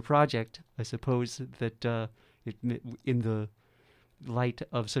for your project, I suppose that in the light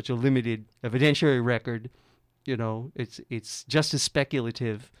of such a limited evidentiary record, it's just as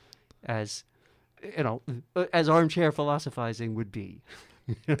speculative as as armchair philosophizing would be.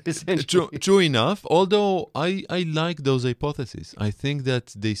 True enough, although I like those hypotheses. I think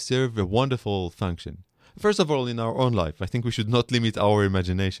that they serve a wonderful function. First of all, in our own life, I think we should not limit our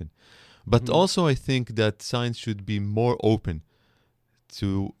imagination. But also I think that science should be more open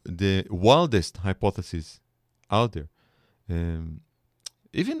to the wildest hypotheses out there.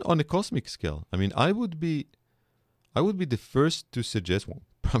 Even on a cosmic scale. I mean, I would be the first to suggest, well,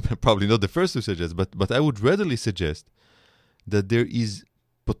 probably not the first to suggest, but I would readily suggest that there is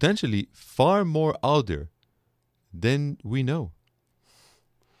potentially far more out there than we know.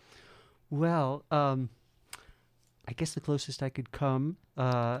 Well, I guess the closest I could come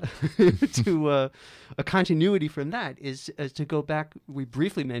to a continuity from that is to go back. We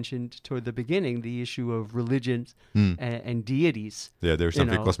briefly mentioned toward the beginning the issue of religions and deities. Yeah, there's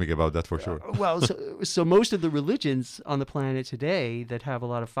something cosmic about that for sure. So most of the religions on the planet today that have a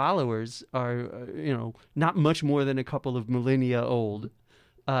lot of followers are, not much more than a couple of millennia old.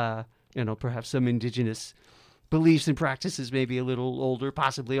 Perhaps some indigenous beliefs and practices maybe a little older,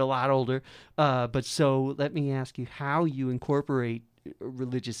 possibly a lot older. But so let me ask you how you incorporate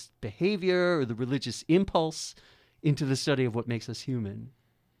religious behavior or the religious impulse into the study of what makes us human.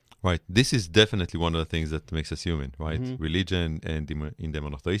 Right. This is definitely one of the things that makes us human, right? Religion and in the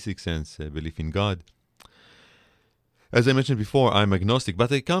monotheistic sense, belief in God. As I mentioned before, I'm agnostic,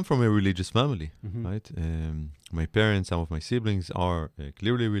 but I come from a religious family, right? My parents, some of my siblings are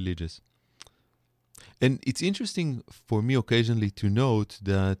clearly religious. And it's interesting for me occasionally to note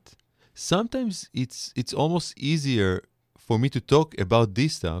that sometimes it's almost easier for me to talk about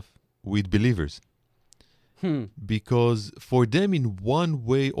this stuff with believers. Because for them, in one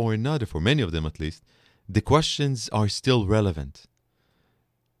way or another, for many of them at least, the questions are still relevant.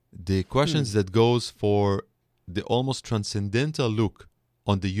 The questions that goes for the almost transcendental look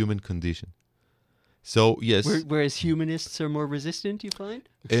on the human condition. So, yes. Whereas humanists are more resistant, you find?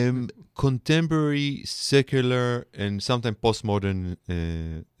 Contemporary, secular, and sometimes postmodern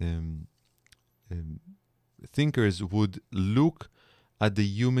thinkers would look at the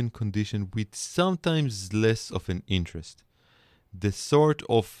human condition with sometimes less of an interest. The sort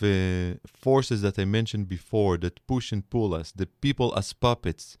of forces that I mentioned before that push and pull us, the people as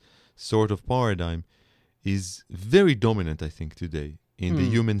puppets sort of paradigm, is very dominant, I think, today in the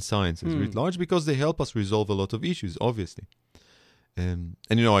human sciences writ large, because they help us resolve a lot of issues, obviously. And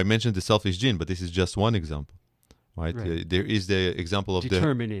I mentioned the selfish gene, but this is just one example, right? There is the example of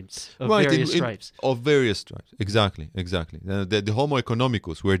determinants of various stripes. Of various stripes, exactly. The Homo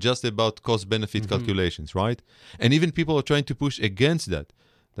economicus, we're just about cost-benefit calculations, right? And even people are trying to push against that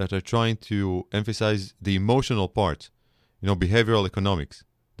are trying to emphasize the emotional part, behavioral economics,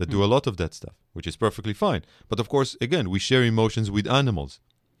 that do a lot of that stuff, which is perfectly fine. But of course, again, we share emotions with animals.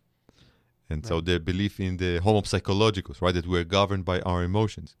 And so the belief in the Homo psychologicus, right, that we're governed by our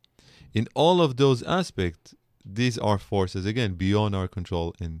emotions. In all of those aspects, these are forces, again, beyond our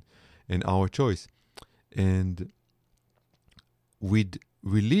control and our choice. And with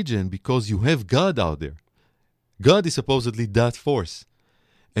religion, because you have God out there, God is supposedly that force.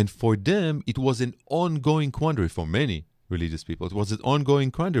 And for them, it was an ongoing quandary for many religious people. It was an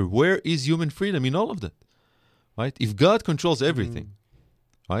ongoing quandary. Where is human freedom in all of that? Right? If God controls everything,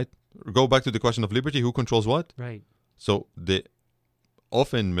 right? Go back to the question of liberty. Who controls what? Right. So the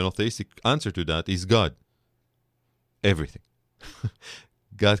often monotheistic answer to that is God. Everything.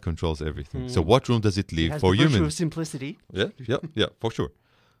 God controls everything. So what room does it leave for humans? Virtue of simplicity. Yeah, for sure.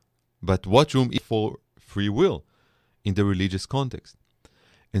 But what room is for free will in the religious context?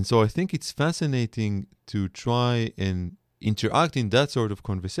 And so I think it's fascinating to try and interact in that sort of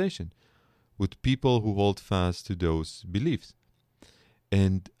conversation with people who hold fast to those beliefs.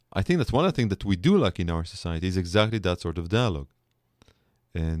 And I think that's one of the things that we do lack in our society is exactly that sort of dialogue.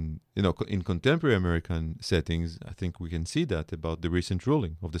 And, in contemporary American settings, I think we can see that about the recent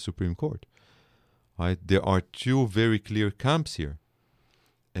ruling of the Supreme Court. Right? There are two very clear camps here.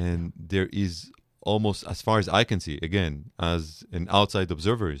 And there is almost, as far as I can see, again, as an outside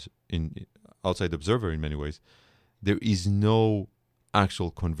observer in many ways, there is no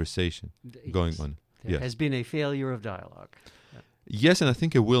actual conversation going on. There has been a failure of dialogue. Yes, and I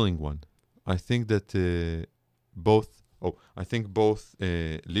think a willing one. I think that both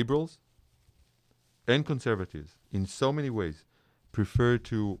liberals and conservatives, in so many ways, prefer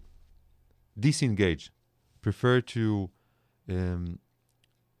to disengage, prefer to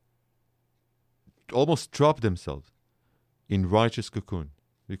almost trap themselves in righteous cocoon.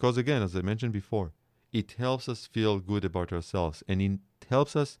 Because again, as I mentioned before, it helps us feel good about ourselves, and it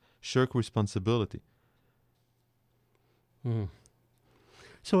helps us shirk responsibility.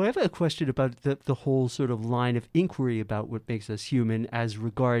 So I have a question about the whole sort of line of inquiry about what makes us human as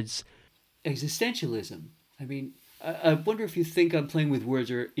regards existentialism. I mean, I wonder if you think I'm playing with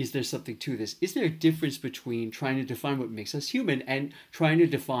words, or is there something to this? Is there a difference between trying to define what makes us human and trying to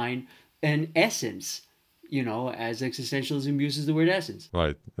define an essence, as existentialism uses the word essence?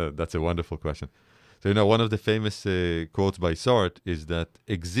 Right. That's a wonderful question. So, one of the famous quotes by Sartre is that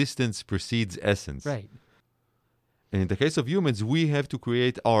existence precedes essence. Right. And in the case of humans, we have to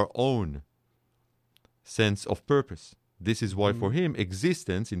create our own sense of purpose. This is why for him,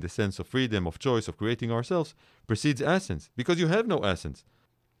 existence, in the sense of freedom, of choice, of creating ourselves, precedes essence, because you have no essence.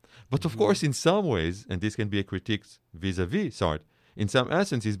 But of course, in some ways, and this can be a critique vis-a-vis Sartre, in some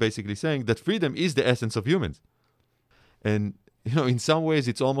essence, he's basically saying that freedom is the essence of humans. And, in some ways,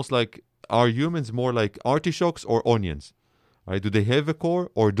 it's almost like, are humans more like artichokes or onions? Right? Do they have a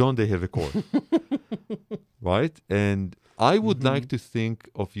core or don't they have a core? Right? And I would like to think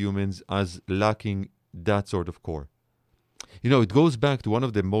of humans as lacking that sort of core. It goes back to one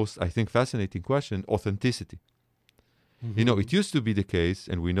of the most, I think, fascinating questions, authenticity. It used to be the case,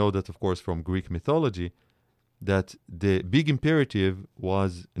 and we know that, of course, from Greek mythology, that the big imperative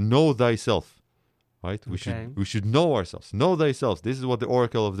was know thyself. Right? Okay. We should know ourselves. Know thyself. This is what the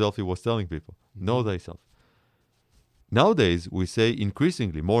Oracle of Delphi was telling people. Know thyself. Nowadays, we say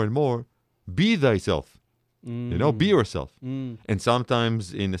increasingly, more and more, be thyself. Be yourself. And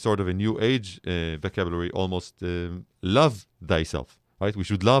sometimes in a sort of a new age vocabulary, almost love thyself. Right? We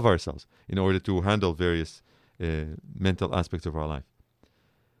should love ourselves in order to handle various mental aspects of our life.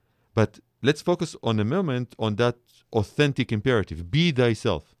 But let's focus on a moment on that authentic imperative. Be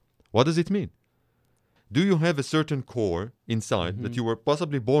thyself. What does it mean? Do you have a certain core inside that you were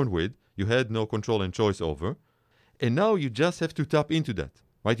possibly born with, you had no control and choice over, and now you just have to tap into that,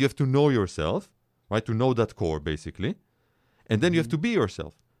 right? You have to know yourself, right? To know that core, basically. And then you have to be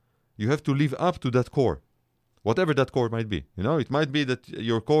yourself. You have to live up to that core, whatever that core might be. It might be that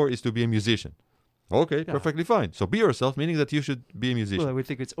your core is to be a musician. Okay, perfectly fine. So be yourself, meaning that you should be a musician. Well, I would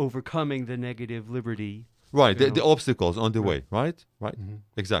think it's overcoming the negative liberty. Right, the obstacles on the way, right? Right,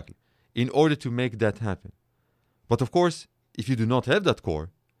 exactly. In order to make that happen. But of course, if you do not have that core,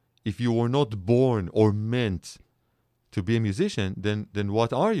 if you were not born or meant to be a musician, then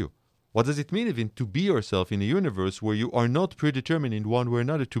what are you? What does it mean even to be yourself in a universe where you are not predetermined in one way or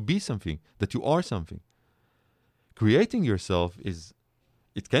another to be something, that you are something? Creating yourself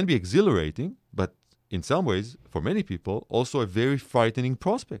it can be exhilarating, but in some ways, for many people, also a very frightening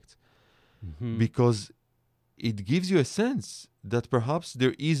prospect. Because it gives you a sense that perhaps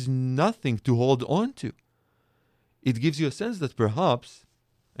there is nothing to hold on to. It gives you a sense that perhaps,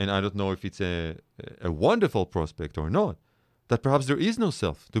 and I don't know if it's a wonderful prospect or not, that perhaps there is no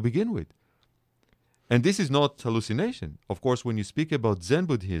self to begin with. And this is not hallucination. Of course, when you speak about Zen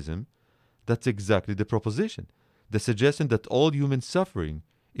Buddhism, that's exactly the proposition. The suggestion that all human suffering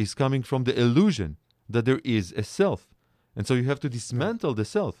is coming from the illusion that there is a self. And so you have to dismantle the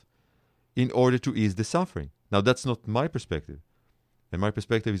self in order to ease the suffering. Now, that's not my perspective. And my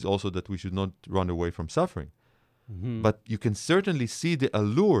perspective is also that we should not run away from suffering. But you can certainly see the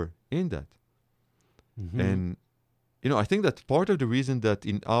allure in that. And, I think that part of the reason that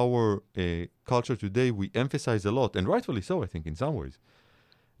in our culture today we emphasize a lot, and rightfully so, I think, in some ways,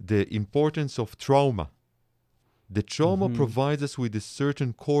 the importance of trauma. The trauma provides us with a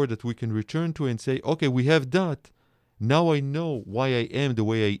certain core that we can return to and say, okay, we have that. Now I know why I am the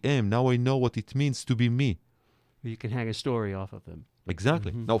way I am. Now I know what it means to be me. You can hang a story off of them.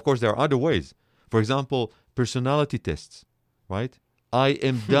 Exactly. Now, of course, there are other ways. For example, personality tests, right? I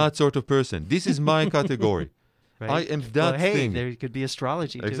am that sort of person. This is my category. right? I am that thing. There could be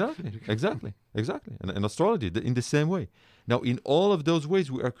astrology too. Exactly. And astrology in the same way. Now, in all of those ways,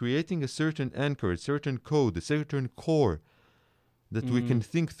 we are creating a certain anchor, a certain code, a certain core that we can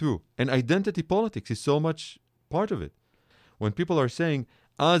think through. And identity politics is so much part of it. When people are saying,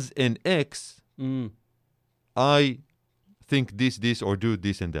 as an X, I think this, or do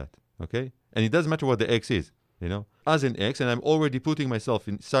this and that, okay? And it doesn't matter what the X is, As an X, and I'm already putting myself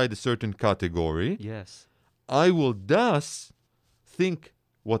inside a certain category. Yes. I will thus think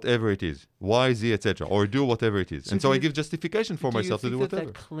whatever it is, Y, Z, etc., or do whatever it is. So I give justification for myself to do whatever.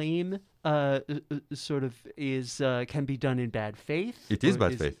 That claim sort of can be done in bad faith? It is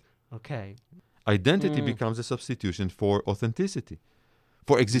bad faith. Okay. Identity becomes a substitution for authenticity,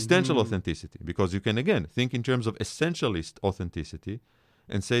 for existential authenticity, because you can, again, think in terms of essentialist authenticity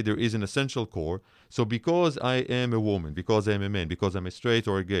and say there is an essential core. So because I am a woman, because I'm a man, because I'm a straight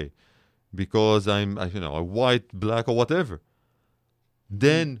or a gay, because I'm a white, black, or whatever,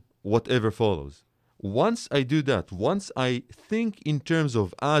 then whatever follows. Once I do that, once I think in terms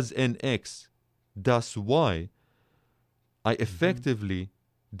of as an X, thus Y, I effectively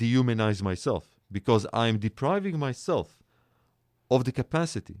dehumanize myself, because I'm depriving myself of the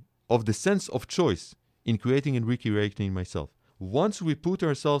capacity, of the sense of choice in creating and recreating myself. Once we put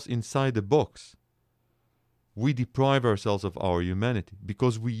ourselves inside a box, we deprive ourselves of our humanity,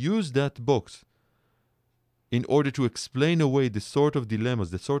 because we use that box in order to explain away the sort of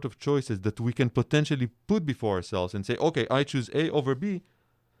dilemmas, the sort of choices that we can potentially put before ourselves and say, okay, I choose A over B.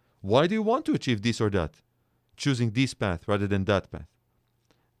 Why do you want to achieve this or that? Choosing this path rather than that path.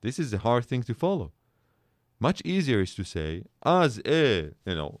 This is a hard thing to follow. Much easier is to say, as a,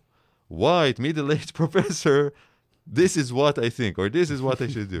 white, middle-aged professor, this is what I think, or this is what I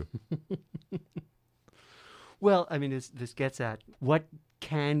should do. Well, I mean, this gets at what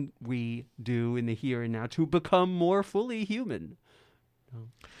can we do in the here and now to become more fully human?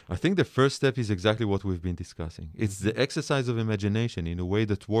 I think the first step is exactly what we've been discussing. It's the exercise of imagination in a way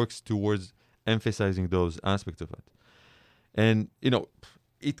that works towards emphasizing those aspects of it. And,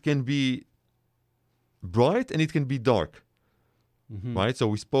 it can be bright and it can be dark, right? So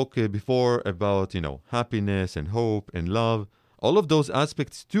we spoke before about, happiness and hope and love. All of those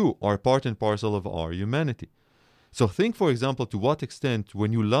aspects, too, are part and parcel of our humanity. So think, for example, to what extent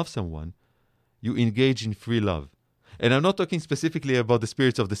when you love someone, you engage in free love. And I'm not talking specifically about the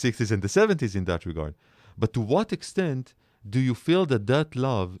spirits of the 60s and the 70s in that regard, but to what extent do you feel that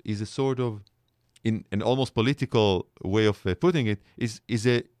love is a sort of, in an almost political way of putting it, is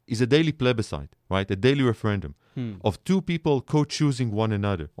a daily plebiscite, right? A daily referendum of two people co-choosing one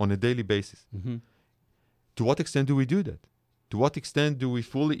another on a daily basis. To what extent do we do that? To what extent do we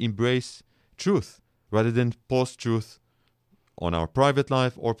fully embrace truth rather than post-truth on our private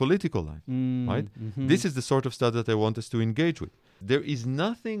life or political life, right? This is the sort of stuff that I want us to engage with. There is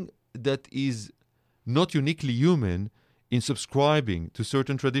nothing that is not uniquely human in subscribing to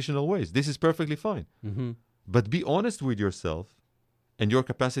certain traditional ways. This is perfectly fine. But be honest with yourself and your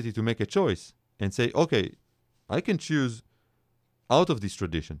capacity to make a choice and say, okay, I can choose out of this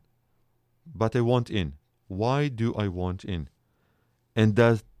tradition, but I want in. Why do I want in? And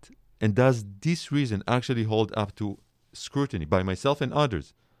does this reason actually hold up to scrutiny by myself and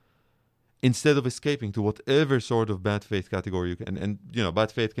others, instead of escaping to whatever sort of bad faith category you can? And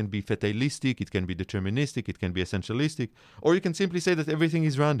bad faith can be fatalistic, it can be deterministic, it can be essentialistic, or you can simply say that everything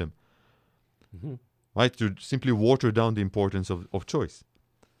is random, right? To simply water down the importance of choice.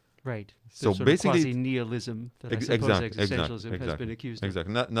 Right. So sort basically, of quasi-nihilism that I suppose existentialism has been accused of.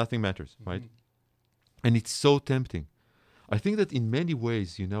 Exactly. Nothing matters, right? And it's so tempting. I think that in many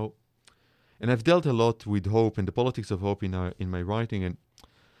ways, and I've dealt a lot with hope and the politics of hope in my writing, and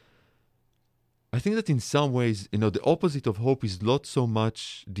I think that in some ways, the opposite of hope is not so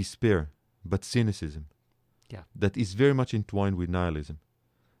much despair, but cynicism. Yeah. That is very much entwined with nihilism.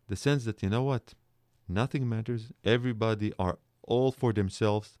 The sense that, nothing matters, everybody are all for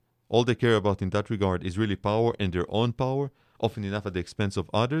themselves, all they care about in that regard is really power and their own power, often enough at the expense of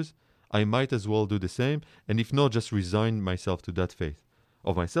others. I might as well do the same, and if not, just resign myself to that faith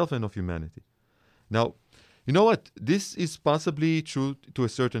of myself and of humanity. Now, you know what? This is possibly true to a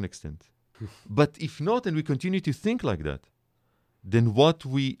certain extent. But if not, and we continue to think like that, then what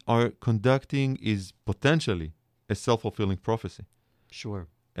we are conducting is potentially a self-fulfilling prophecy. Sure.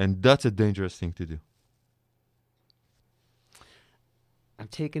 And that's a dangerous thing to do. I'm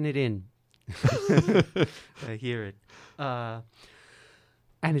taking it in. I hear it.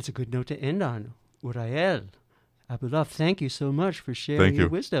 And it's a good note to end on. Uriel Abulof, thank you so much for sharing your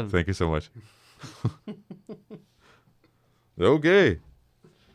wisdom. Thank you so much. Okay.